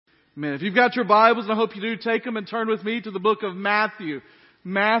Amen. If you've got your Bibles, and I hope you do, take them and turn with me to the book of Matthew.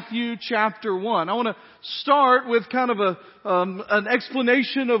 Matthew chapter 1. I want to start with kind of an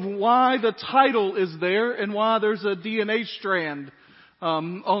explanation of why the title is there and why there's a DNA strand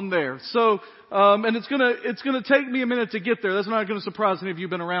on there. So, and it's gonna take me a minute to get there. That's not gonna surprise any of you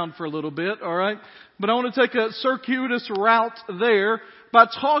who've been around for a little bit, alright? But I want to take a circuitous route there by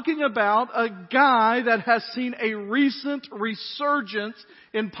talking about a guy that has seen a recent resurgence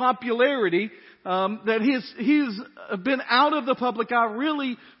in popularity, that he's been out of the public eye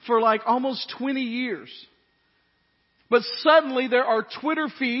really for like almost 20 years. But suddenly there are Twitter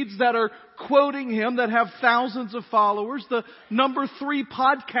feeds that are quoting him that have thousands of followers. The number 3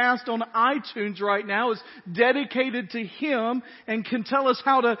 podcast on iTunes right now is dedicated to him and can tell us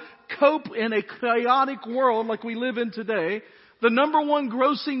how to cope in a chaotic world like we live in today. The number 1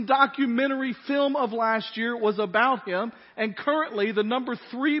 grossing documentary film of last year was about him. And currently the number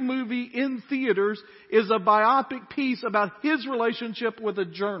 3 movie in theaters is a biopic piece about his relationship with a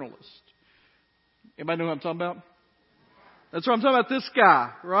journalist. Anybody know who I'm talking about? That's what I'm talking about, this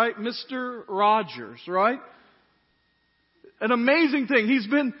guy, right? Mr. Rogers, right? An amazing thing. He's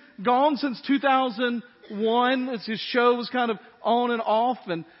been gone since 2001. His show was kind of on and off,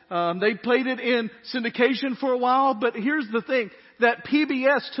 and they played it in syndication for a while. But here's the thing, that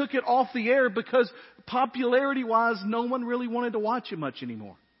PBS took it off the air because popularity-wise, no one really wanted to watch it much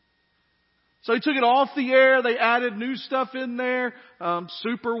anymore. So he took it off the air. They added new stuff in there.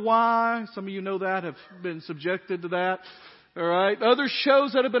 Super Y. Some of you know that, have been subjected to that. All right. Other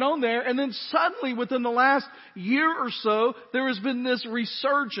shows that have been on there. And then suddenly within the last year or so, there has been this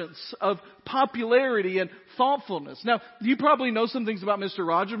resurgence of popularity and thoughtfulness. Now, you probably know some things about Mr.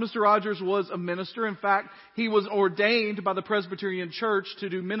 Rogers. Mr. Rogers was a minister. In fact, he was ordained by the Presbyterian Church to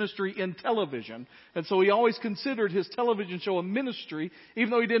do ministry in television. And so he always considered his television show a ministry, even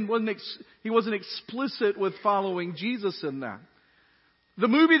though he wasn't explicit with following Jesus in that. The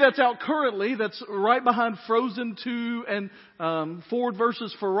movie that's out currently, that's right behind Frozen 2 and Ford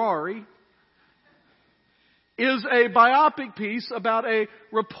versus Ferrari, is a biopic piece about a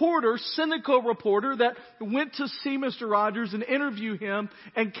reporter, cynical reporter, that went to see Mr. Rogers and interview him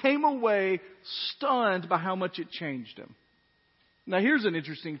and came away stunned by how much it changed him. Now here's an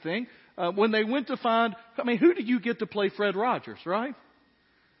interesting thing. When they went to find, who do you get to play Fred Rogers, right?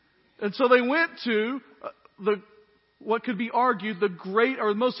 And so they went to what could be argued the great,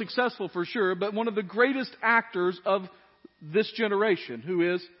 or most successful for sure, but one of the greatest actors of this generation,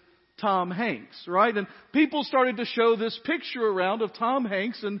 who is Tom Hanks, right? And people started to show this picture around of Tom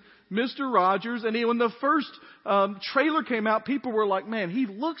Hanks and Mr. Rogers. And when the first trailer came out, people were like, man, he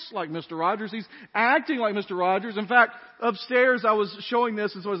looks like Mr. Rogers. He's acting like Mr. Rogers. In fact, upstairs I was showing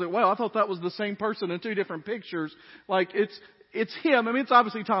this and so I was like, wow, I thought that was the same person in 2 different pictures. Like it's him. It's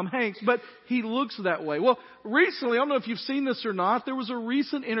obviously Tom Hanks, but he looks that way. Well, recently, I don't know if you've seen this or not, there was a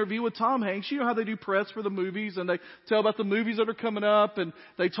recent interview with Tom Hanks. You know how they do press for the movies and they tell about the movies that are coming up and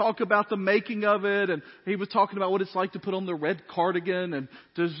they talk about the making of it, and he was talking about what it's like to put on the red cardigan and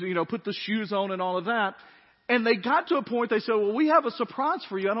to, put the shoes on and all of that. And they got to a point, they said, well, we have a surprise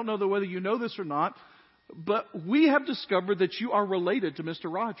for you. I don't know whether you know this or not, but we have discovered that you are related to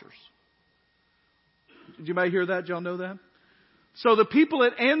Mr. Rogers. Did you might hear that? Did y'all know that? So the people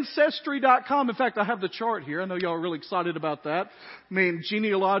at Ancestry.com, in fact, I have the chart here. I know y'all are really excited about that.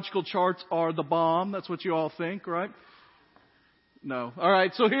 Genealogical charts are the bomb. That's what you all think, right? No. All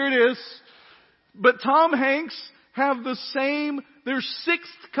right, so here it is. But Tom Hanks have they're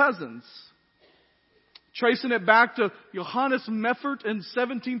 6th cousins. Tracing it back to Johannes Meffert in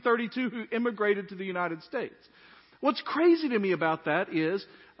 1732, who immigrated to the United States. What's crazy to me about that is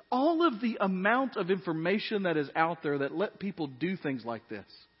all of the amount of information that is out there that let people do things like this.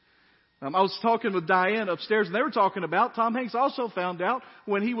 I was talking with Diane upstairs, and they were talking about Tom Hanks also found out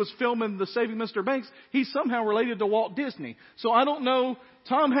when he was filming The Saving Mr. Banks, he's somehow related to Walt Disney. So I don't know.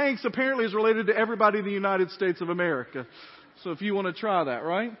 Tom Hanks apparently is related to everybody in the United States of America. So if you want to try that,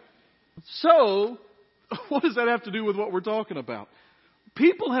 right? So what does that have to do with what we're talking about?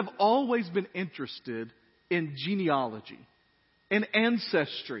 People have always been interested in genealogy, in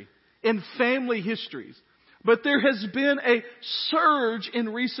ancestry, in family histories. But there has been a surge in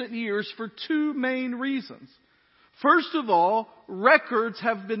recent years for 2 main reasons. First of all, records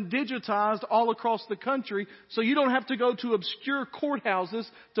have been digitized all across the country, so you don't have to go to obscure courthouses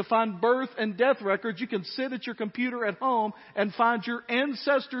to find birth and death records. You can sit at your computer at home and find your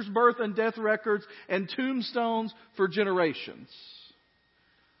ancestors' birth and death records and tombstones for generations.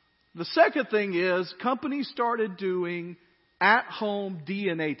 The second thing is companies started doing at-home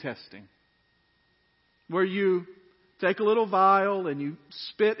DNA testing, where you take a little vial and you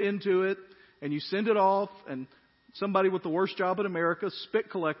spit into it and you send it off, and somebody with the worst job in America, spit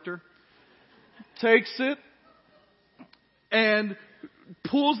collector, takes it and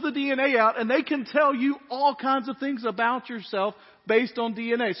pulls the DNA out, and they can tell you all kinds of things about yourself based on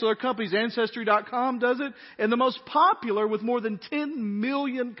DNA. So their company's Ancestry.com does it, and the most popular with more than 10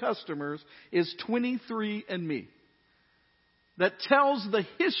 million customers is 23andMe. That tells the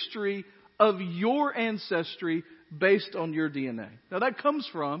history of your ancestry based on your DNA. Now that comes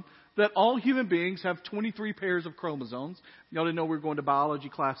from that all human beings have 23 pairs of chromosomes. Y'all didn't know we were going to biology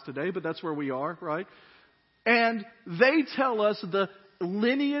class today, but that's where we are, right? And they tell us the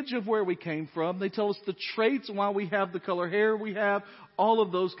lineage of where we came from. They tell us the traits, why we have the color hair we have, all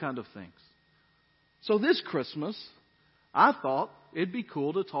of those kind of things. So this Christmas, I thought it'd be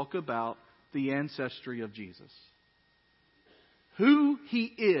cool to talk about the ancestry of Jesus. Who He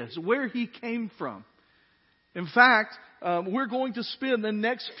is, where He came from. In fact, we're going to spend the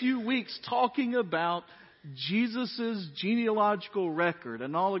next few weeks talking about Jesus' genealogical record.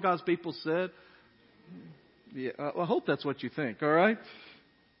 And all of God's people said, yeah, I hope that's what you think, all right?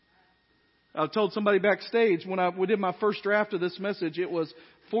 I told somebody backstage when we did my first draft of this message, it was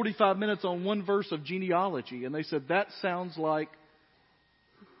 45 minutes on one verse of genealogy. And they said, that sounds like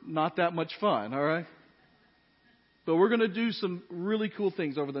not that much fun, all right? But we're going to do some really cool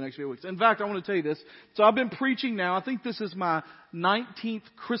things over the next few weeks. In fact, I want to tell you this. So I've been preaching now. I think this is my 19th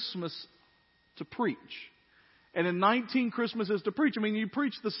Christmas to preach. And in 19 Christmases to preach, I mean, you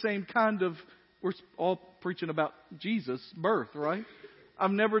preach the same kind of, we're all preaching about Jesus' birth, right?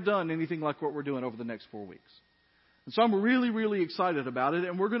 I've never done anything like what we're doing over the next 4 weeks. And so I'm really, really excited about it.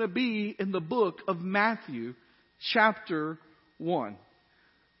 And we're going to be in the book of Matthew, chapter 1.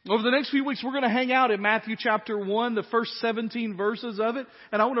 Over the next few weeks, we're going to hang out in Matthew chapter 1, the first 17 verses of it.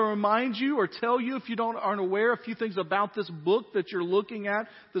 And I want to remind you or tell you, if you aren't aware, a few things about this book that you're looking at,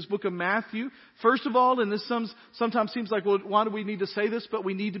 this book of Matthew. First of all, and this sometimes seems like, well, why do we need to say this? But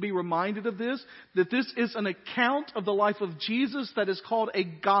we need to be reminded of this, that this is an account of the life of Jesus that is called a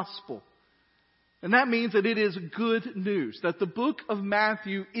gospel. And that means that it is good news, that the book of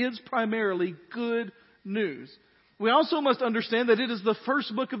Matthew is primarily good news. We also must understand that it is the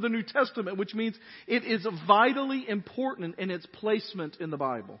first book of the New Testament, which means it is vitally important in its placement in the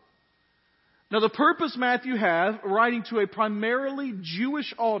Bible. Now, the purpose Matthew has, writing to a primarily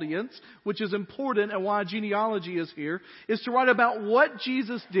Jewish audience, which is important and why genealogy is here, is to write about what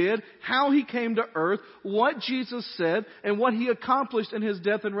Jesus did, how He came to earth, what Jesus said, and what He accomplished in His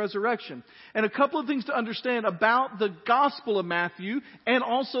death and resurrection. And a couple of things to understand about the Gospel of Matthew and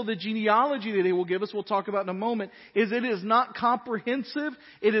also the genealogy that he will give us, we'll talk about in a moment, is it is not comprehensive,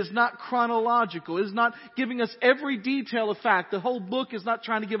 it is not chronological, it is not giving us every detail of fact. The whole book is not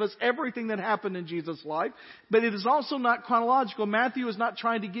trying to give us everything that happened in Jesus' life, but it is also not chronological. Matthew is not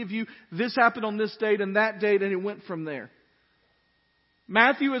trying to give you this happened on this date and that date and it went from there.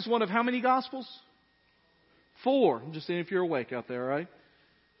 Matthew is one of how many Gospels? 4. I'm just seeing if you're awake out there, all right?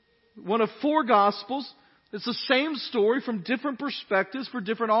 One of 4 Gospels. It's the same story from different perspectives for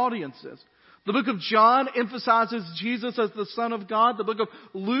different audiences. The book of John emphasizes Jesus as the Son of God. The book of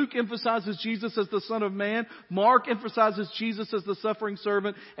Luke emphasizes Jesus as the Son of Man. Mark emphasizes Jesus as the suffering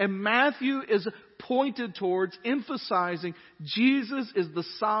servant. And Matthew is pointed towards emphasizing Jesus is the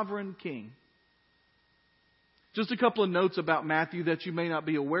sovereign King. Just a couple of notes about Matthew that you may not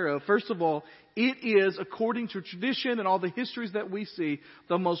be aware of. First of all, it is, according to tradition and all the histories that we see,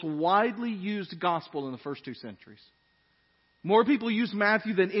 the most widely used gospel in the first 2 centuries. More people use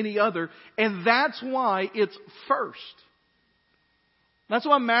Matthew than any other, and that's why it's first. That's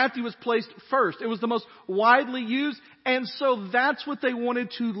why Matthew was placed first. It was the most widely used, and so that's what they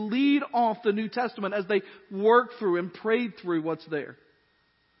wanted to lead off the New Testament as they worked through and prayed through what's there.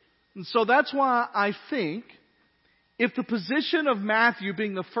 And so that's why I think if the position of Matthew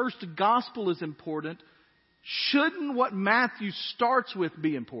being the first gospel is important, shouldn't what Matthew starts with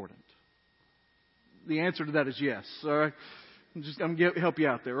be important? The answer to that is yes. All right? I'm going to help you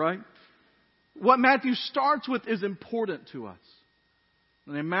out there, right? What Matthew starts with is important to us.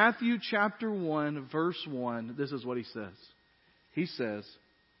 And in Matthew chapter 1, verse 1, this is what he says. He says,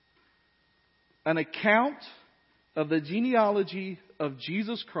 an account of the genealogy of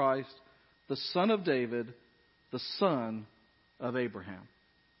Jesus Christ, the son of David, the son of Abraham.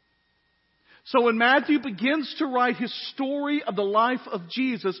 So when Matthew begins to write his story of the life of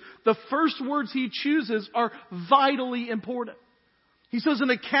Jesus, the first words he chooses are vitally important. He says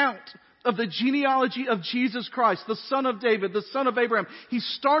an account. of the genealogy of Jesus Christ, the son of David, the son of Abraham. He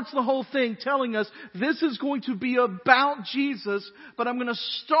starts the whole thing telling us this is going to be about Jesus, but I'm going to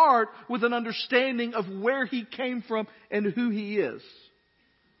start with an understanding of where He came from and who He is.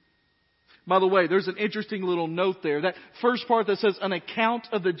 By the way, there's an interesting little note there. That first part that says an account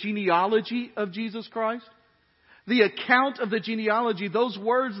of the genealogy of Jesus Christ. The account of the genealogy, those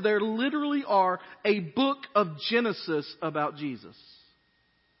words there literally are a book of Genesis about Jesus.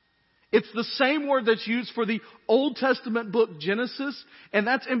 It's the same word that's used for the Old Testament book Genesis, and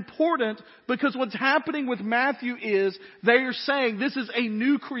that's important because what's happening with Matthew is they are saying this is a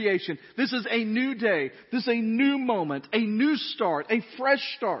new creation, this is a new day, this is a new moment, a new start, a fresh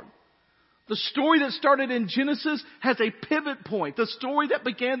start. The story that started in Genesis has a pivot point. The story that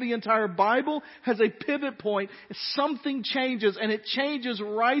began the entire Bible has a pivot point. Something changes, and it changes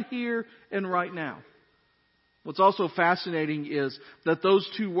right here and right now. What's also fascinating is that those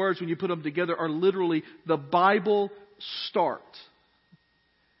two words, when you put them together, are literally the Bible start.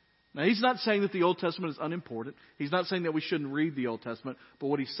 Now, he's not saying that the Old Testament is unimportant. He's not saying that we shouldn't read the Old Testament. But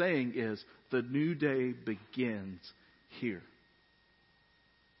what he's saying is the new day begins here.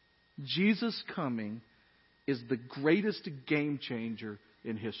 Jesus coming is the greatest game changer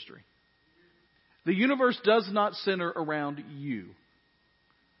in history. The universe does not center around you.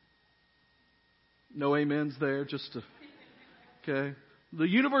 No amens there, okay. The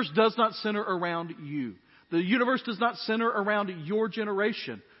universe does not center around you. The universe does not center around your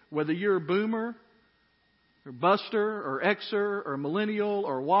generation. Whether you're a boomer, or buster, or Xer, or millennial,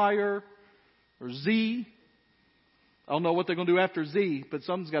 or Yer, or Z. I don't know what they're going to do after Z, but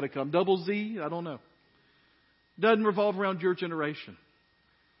something's got to come. Double Z? I don't know. Doesn't revolve around your generation.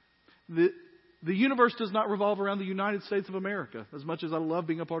 The universe does not revolve around the United States of America, as much as I love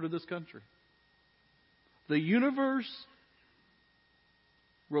being a part of this country. The universe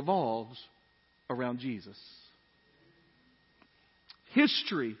revolves around Jesus.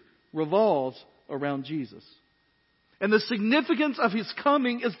 History revolves around Jesus. And the significance of His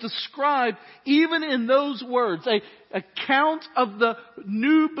coming is described even in those words. An account of the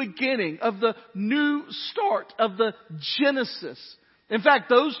new beginning, of the new start, of the Genesis. In fact,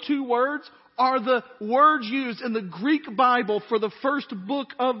 those two words are the words used in the Greek Bible for the first book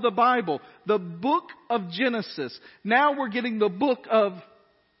of the Bible. The book of Genesis. Now we're getting the book of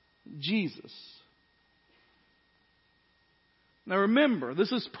Jesus. Now remember,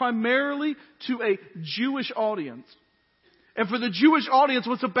 this is primarily to a Jewish audience. And for the Jewish audience,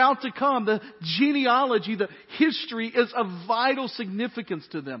 what's about to come, the genealogy, the history, is of vital significance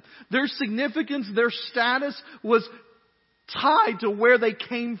to them. Their significance, their status was tied to where they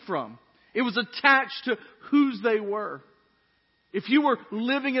came from. It was attached to whose they were. If you were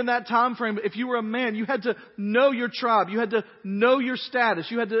living in that time frame, if you were a man, you had to know your tribe. You had to know your status.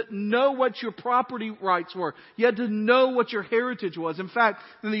 You had to know what your property rights were. You had to know what your heritage was. In fact,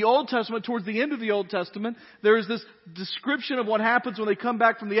 in the Old Testament, towards the end of the Old Testament, there is this description of what happens when they come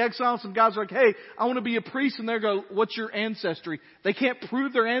back from the exile. Some guys are like, hey, I want to be a priest. And they go, what's your ancestry? They can't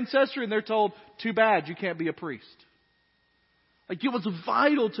prove their ancestry, and they're told, too bad, you can't be a priest. Like, it was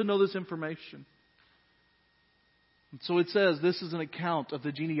vital to know this information. And so it says this is an account of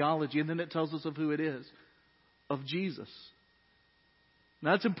the genealogy, and then it tells us of who it is, of Jesus.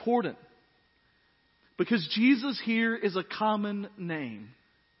 Now that's important because Jesus here is a common name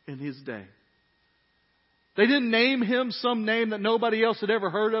in His day. They didn't name Him some name that nobody else had ever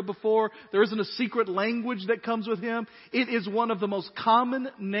heard of before. There isn't a secret language that comes with Him. It is one of the most common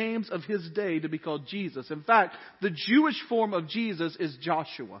names of His day to be called Jesus. In fact, the Jewish form of Jesus is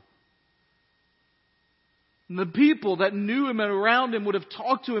Joshua. And the people that knew Him and around Him would have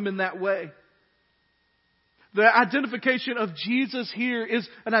talked to Him in that way. The identification of Jesus here is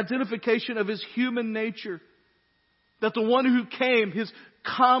an identification of His human nature. That the one who came, His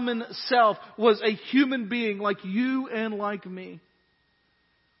common self, was a human being like you and like me.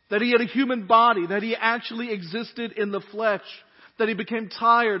 That He had a human body, that He actually existed in the flesh. That He became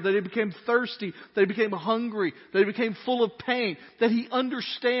tired, that He became thirsty, that He became hungry, that He became full of pain, that He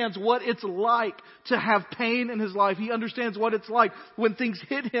understands what it's like to have pain in His life. He understands what it's like when things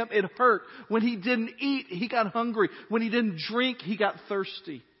hit Him, it hurt. When He didn't eat, He got hungry. When He didn't drink, He got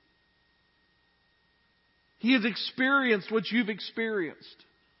thirsty. He has experienced what you've experienced.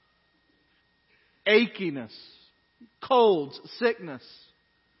 Achiness, colds, sickness.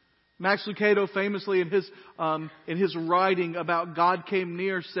 Max Lucado famously in his writing about God Came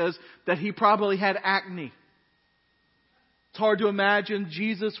Near says that he probably had acne. It's hard to imagine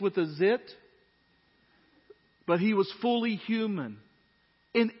Jesus with a zit, but He was fully human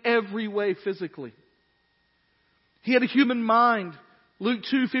in every way physically. He had a human mind. Luke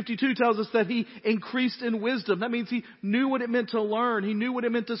 2:52 tells us that he increased in wisdom. That means he knew what it meant to learn. He knew what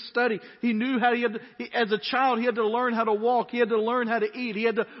it meant to study. He knew how as a child, he had to learn how to walk. He had to learn how to eat. He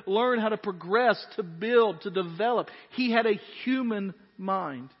had to learn how to progress, to build, to develop. He had a human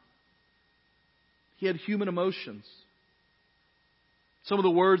mind. He had human emotions. Some of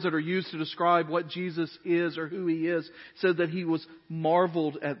the words that are used to describe what Jesus is or who He is said that He was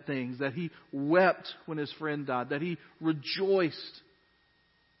marveled at things, that He wept when His friend died, that He rejoiced,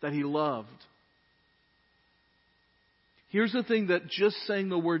 that He loved. Here's the thing that just saying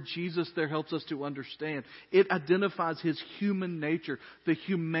the word Jesus there helps us to understand. It identifies His human nature, the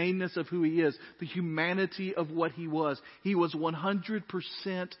humaneness of who He is, the humanity of what He was. He was 100%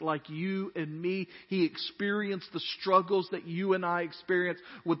 like you and me. He experienced the struggles that you and I experience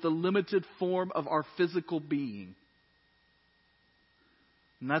with the limited form of our physical being.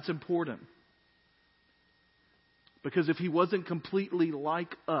 And that's important. Because if He wasn't completely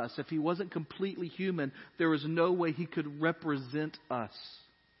like us, if He wasn't completely human, there is no way He could represent us.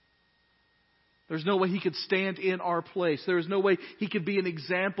 There's no way He could stand in our place. There is no way He could be an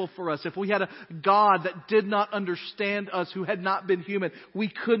example for us. If we had a God that did not understand us, who had not been human, we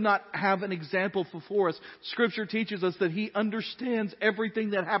could not have an example for us. Scripture teaches us that He understands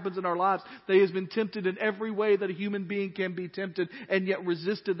everything that happens in our lives. That He has been tempted in every way that a human being can be tempted, and yet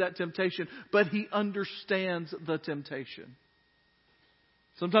resisted that temptation. But He understands the temptation.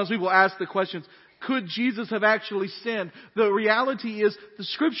 Sometimes people ask the questions, could Jesus have actually sinned? The reality is the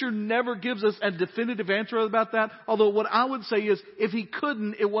Scripture never gives us a definitive answer about that. Although what I would say is if He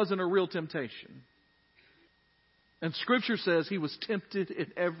couldn't, it wasn't a real temptation. And Scripture says He was tempted in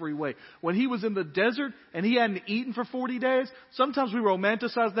every way. When He was in the desert and He hadn't eaten for 40 days, sometimes we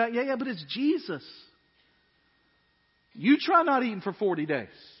romanticize that. Yeah, but it's Jesus. You try not eating for 40 days.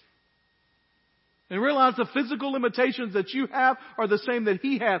 And realize the physical limitations that you have are the same that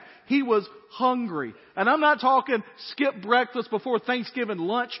He had. He was hungry. And I'm not talking skip breakfast before Thanksgiving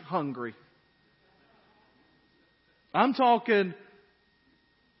lunch hungry. I'm talking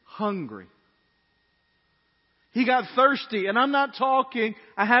hungry. He got thirsty. And I'm not talking,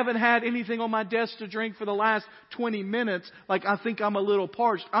 I haven't had anything on my desk to drink for the last 20 minutes. Like I think I'm a little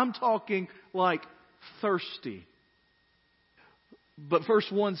parched. I'm talking like thirsty. But verse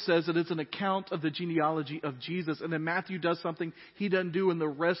 1 says that it's an account of the genealogy of Jesus. And then Matthew does something He doesn't do in the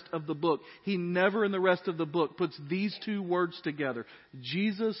rest of the book. He never in the rest of the book puts these two words together.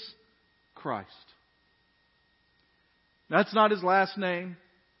 Jesus Christ. That's not His last name.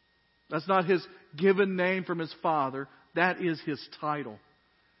 That's not His given name from His Father. That is His title.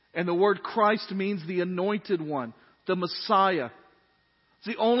 And the word Christ means the anointed one, the Messiah.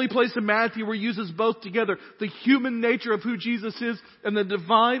 It's the only place in Matthew where He uses both together. The human nature of who Jesus is and the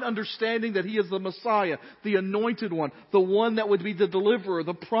divine understanding that He is the Messiah, the anointed one, the one that would be the deliverer,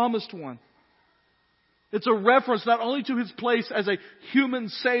 the promised one. It's a reference not only to His place as a human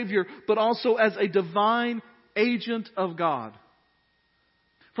Savior, but also as a divine agent of God.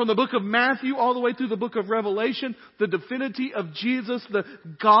 From the book of Matthew all the way through the book of Revelation, the divinity of Jesus, the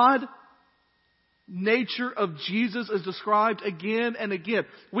God nature of Jesus is described again and again.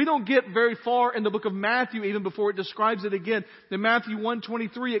 We don't get very far in the book of Matthew even before it describes it again. In Matthew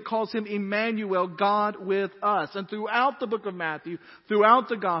 1:23 it calls Him Emmanuel, God with us. And throughout the book of Matthew, throughout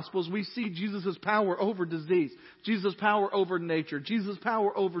the Gospels, we see Jesus' power over disease, Jesus' power over nature, Jesus'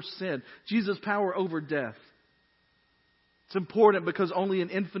 power over sin, Jesus' power over death. It's important because only an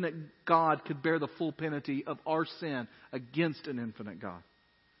infinite God could bear the full penalty of our sin against an infinite God.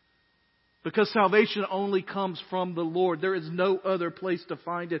 Because salvation only comes from the Lord. There is no other place to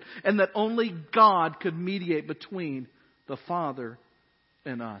find it. And that only God could mediate between the Father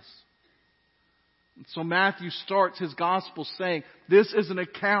and us. And so Matthew starts his gospel saying, this is an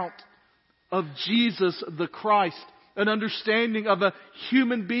account of Jesus the Christ. An understanding of a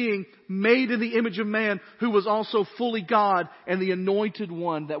human being made in the image of man who was also fully God and the anointed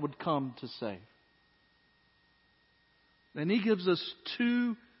one that would come to save. And he gives us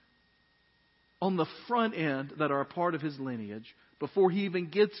two on the front end that are a part of his lineage before he even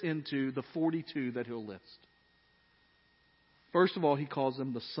gets into the 42 that he'll list. First of all, he calls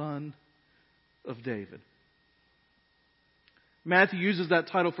him the Son of David. Matthew uses that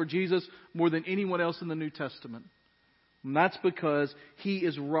title for Jesus more than anyone else in the New Testament. And that's because he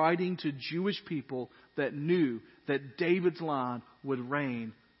is writing to Jewish people that knew that David's line would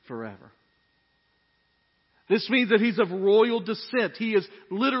reign forever. This means that he's of royal descent. He is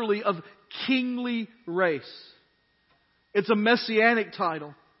literally of kingly race. It's a messianic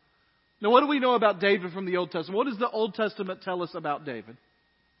title. Now, what do we know about David from the Old Testament? What does the Old Testament tell us about David?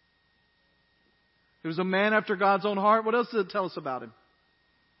 He was a man after God's own heart. What else does it tell us about him?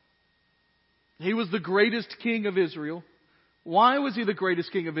 He was the greatest king of Israel. Why was he the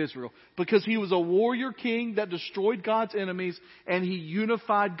greatest king of Israel? Because he was a warrior king that destroyed God's enemies, and he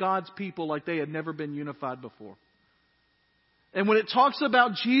unified God's people like they had never been unified before. And when it talks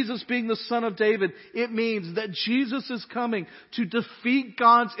about Jesus being the Son of David, it means that Jesus is coming to defeat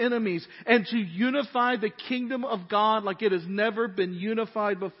God's enemies and to unify the kingdom of God like it has never been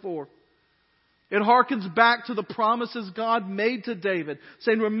unified before. It harkens back to the promises God made to David,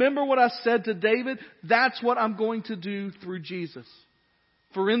 saying, remember what I said to David? That's what I'm going to do through Jesus.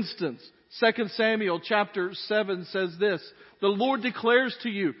 For instance, 2 Samuel chapter 7 says this, the Lord declares to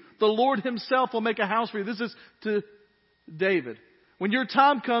you, the Lord himself will make a house for you. This is to David. When your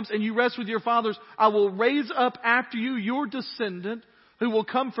time comes and you rest with your fathers, I will raise up after you your descendant who will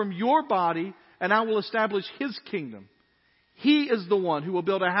come from your body, and I will establish his kingdom. He is the one who will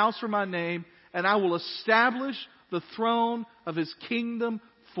build a house for my name, and I will establish the throne of his kingdom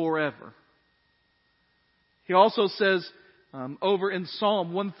forever. He also says over in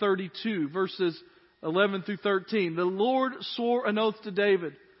Psalm 132, verses 11 through 13, the Lord swore an oath to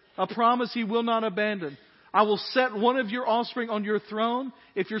David, a promise he will not abandon. I will set one of your offspring on your throne.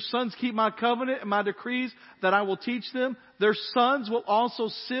 If your sons keep my covenant and my decrees that I will teach them, their sons will also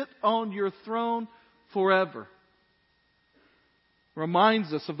sit on your throne forever.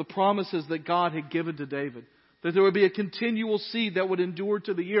 Reminds us of the promises that God had given to David. That there would be a continual seed that would endure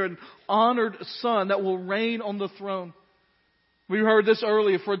to the year, an honored son that will reign on the throne. We heard this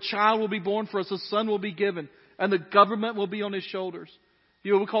earlier, for a child will be born for us, a son will be given, and the government will be on his shoulders.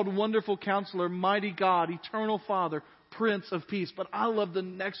 He will be called Wonderful Counselor, Mighty God, Eternal Father, Prince of Peace. But I love the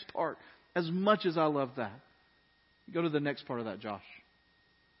next part as much as I love that. Go to the next part of that, Josh.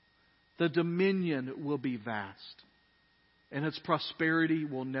 The dominion will be vast, and its prosperity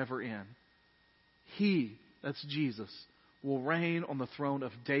will never end. He, that's Jesus, will reign on the throne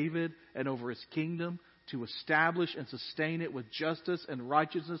of David and over his kingdom to establish and sustain it with justice and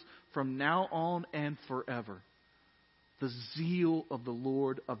righteousness from now on and forever. The zeal of the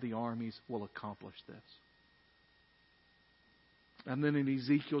Lord of the armies will accomplish this. And then in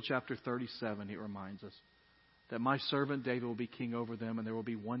Ezekiel chapter 37, it reminds us that my servant David will be king over them, and there will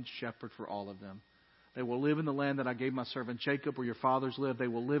be one shepherd for all of them. They will live in the land that I gave my servant Jacob, where your fathers lived. They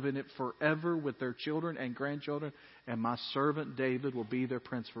will live in it forever with their children and grandchildren, and my servant David will be their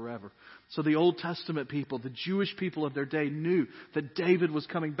prince forever. So the Old Testament people, the Jewish people of their day, knew that David was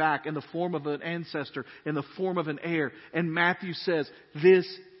coming back in the form of an ancestor, in the form of an heir. And Matthew says, this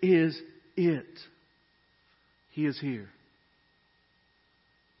is it. He is here.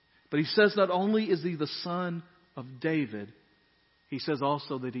 But he says not only is he the son of David, he says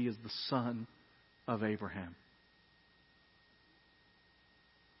also that he is the son of Abraham.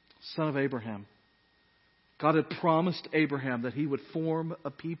 Son of Abraham. God had promised Abraham that he would form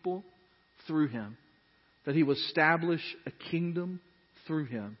a people through him, that he would establish a kingdom through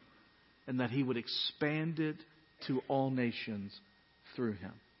him, and that he would expand it to all nations through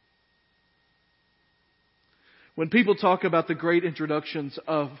him. When people talk about the great introductions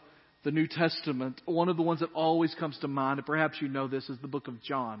of the New Testament, one of the ones that always comes to mind, and perhaps you know this, is the book of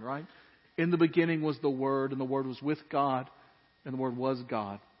John, right? In the beginning was the Word, and the Word was with God, and the Word was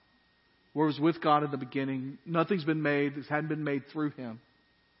God. The Word was with God in the beginning. Nothing's been made. This hadn't been made through Him.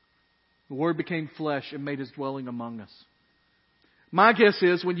 The Word became flesh and made His dwelling among us. My guess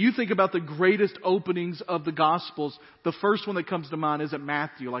is, when you think about the greatest openings of the Gospels, the first one that comes to mind isn't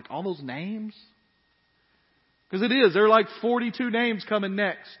Matthew. Like, all those names? Because it is. There are like 42 names coming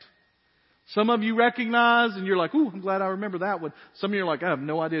next. Some of you recognize and you're like, ooh, I'm glad I remember that one. Some of you are like, I have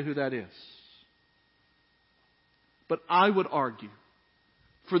no idea who that is. But I would argue,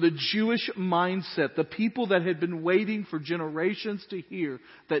 for the Jewish mindset, the people that had been waiting for generations to hear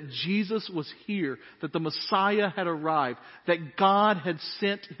that Jesus was here, that the Messiah had arrived, that God had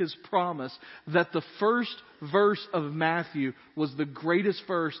sent His promise, that the first verse of Matthew was the greatest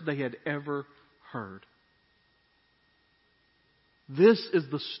verse they had ever heard. This is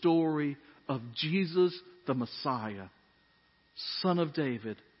the story of Jesus the Messiah, Son of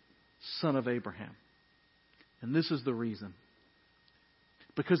David, Son of Abraham. And this is the reason.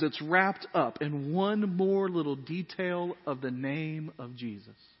 Because it's wrapped up in one more little detail of the name of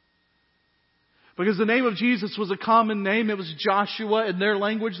Jesus. Because the name of Jesus was a common name. It was Joshua in their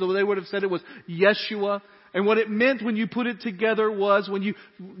language, though they would have said it was Yeshua. And what it meant when you put it together was, when you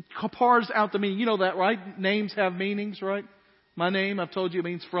parse out the meaning. You know that, right? Names have meanings, right? My name, I've told you,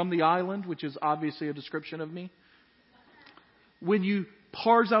 means from the island, which is obviously a description of me. When you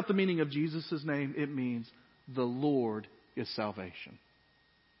parse out the meaning of Jesus' name, it means the Lord is salvation.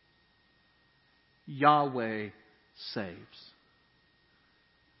 Yahweh saves.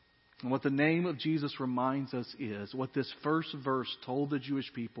 And what the name of Jesus reminds us is what this first verse told the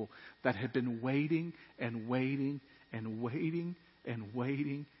Jewish people that had been waiting and waiting and waiting and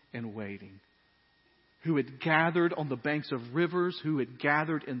waiting and waiting. Who had gathered on the banks of rivers, who had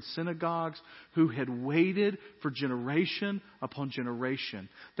gathered in synagogues, who had waited for generation upon generation,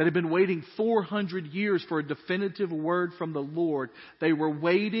 that had been waiting 400 years for a definitive word from the Lord. They were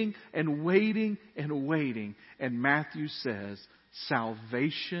waiting and waiting and waiting. And Matthew says,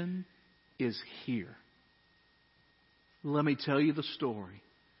 salvation is here. Let me tell you the story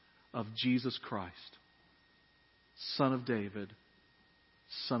of Jesus Christ, Son of David,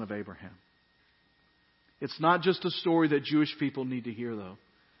 Son of Abraham. It's not just a story that Jewish people need to hear, though.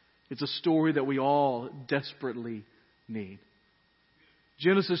 It's a story that we all desperately need.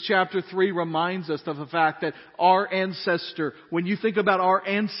 Genesis chapter 3 reminds us of the fact that our ancestor, when you think about our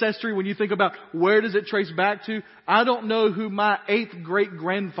ancestry, when you think about where does it trace back to, I don't know who my 8th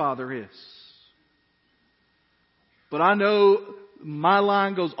great-grandfather is. But I know my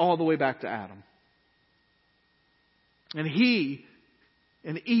line goes all the way back to Adam. And he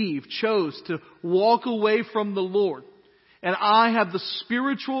and Eve chose to walk away from the Lord. And I have the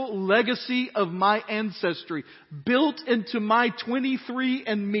spiritual legacy of my ancestry built into my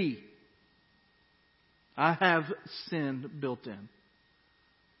 23andMe. I have sin built in.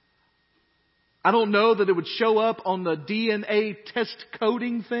 I don't know that it would show up on the DNA test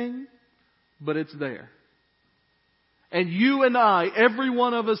coding thing, but it's there. And you and I, every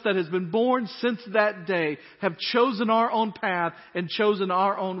one of us that has been born since that day, have chosen our own path and chosen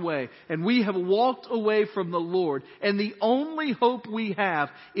our own way. And we have walked away from the Lord. And the only hope we have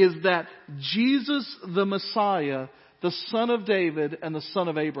is that Jesus, the Messiah, the Son of David and the Son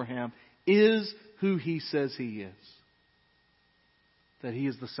of Abraham, is who He says He is. That He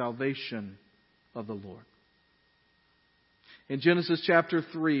is the salvation of the Lord. In Genesis chapter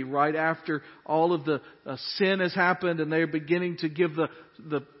 3, right after all of the sin has happened and they're beginning to give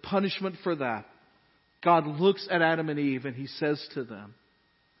the punishment for that, God looks at Adam and Eve and He says to them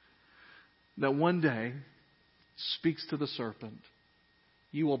that one day, speaks to the serpent,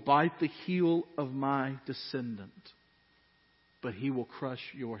 you will bite the heel of my descendant, but he will crush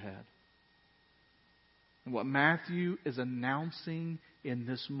your head. And what Matthew is announcing in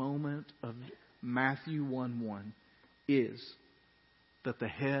this moment of Matthew 1:1 is that the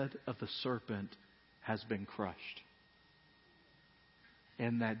head of the serpent has been crushed.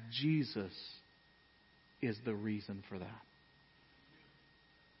 And that Jesus is the reason for that.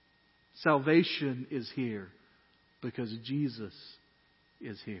 Salvation is here because Jesus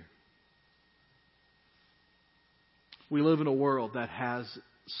is here. We live in a world that has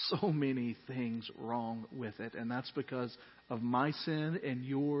so many things wrong with it, and that's because of my sin and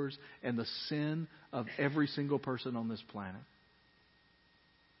yours and the sin of every single person on this planet.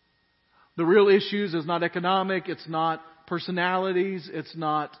 The real issues is not economic, it's not personalities, it's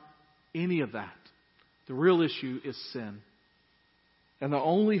not any of that. The real issue is sin. And the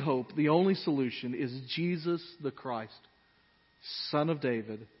only hope, the only solution is Jesus the Christ, Son of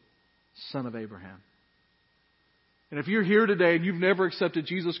David, Son of Abraham. And if you're here today and you've never accepted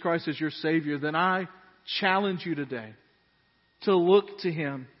Jesus Christ as your Savior, then I challenge you today to look to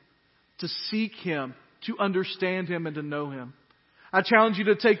Him, to seek Him, to understand Him and to know Him. I challenge you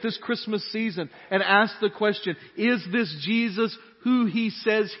to take this Christmas season and ask the question, is this Jesus who He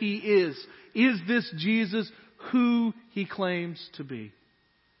says He is? Is this Jesus who He claims to be?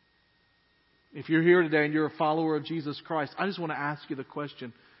 If you're here today and you're a follower of Jesus Christ, I just want to ask you the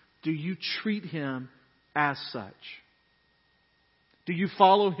question, do you treat Him as such? Do you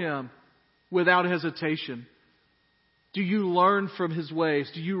follow Him without hesitation? Do you learn from His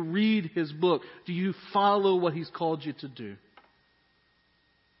ways? Do you read His book? Do you follow what He's called you to do?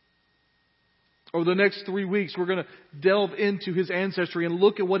 Over the next 3 weeks, we're going to delve into His ancestry and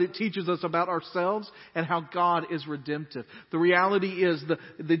look at what it teaches us about ourselves and how God is redemptive. The reality is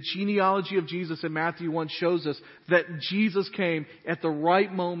the genealogy of Jesus in Matthew 1 shows us that Jesus came at the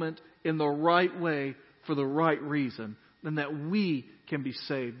right moment, in the right way, for the right reason, and that we can be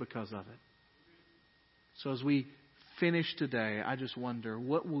saved because of it. So as we finish today, I just wonder,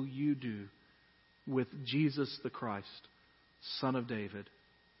 what will you do with Jesus the Christ, Son of David,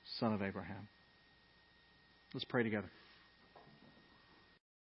 Son of Abraham? Let's pray together.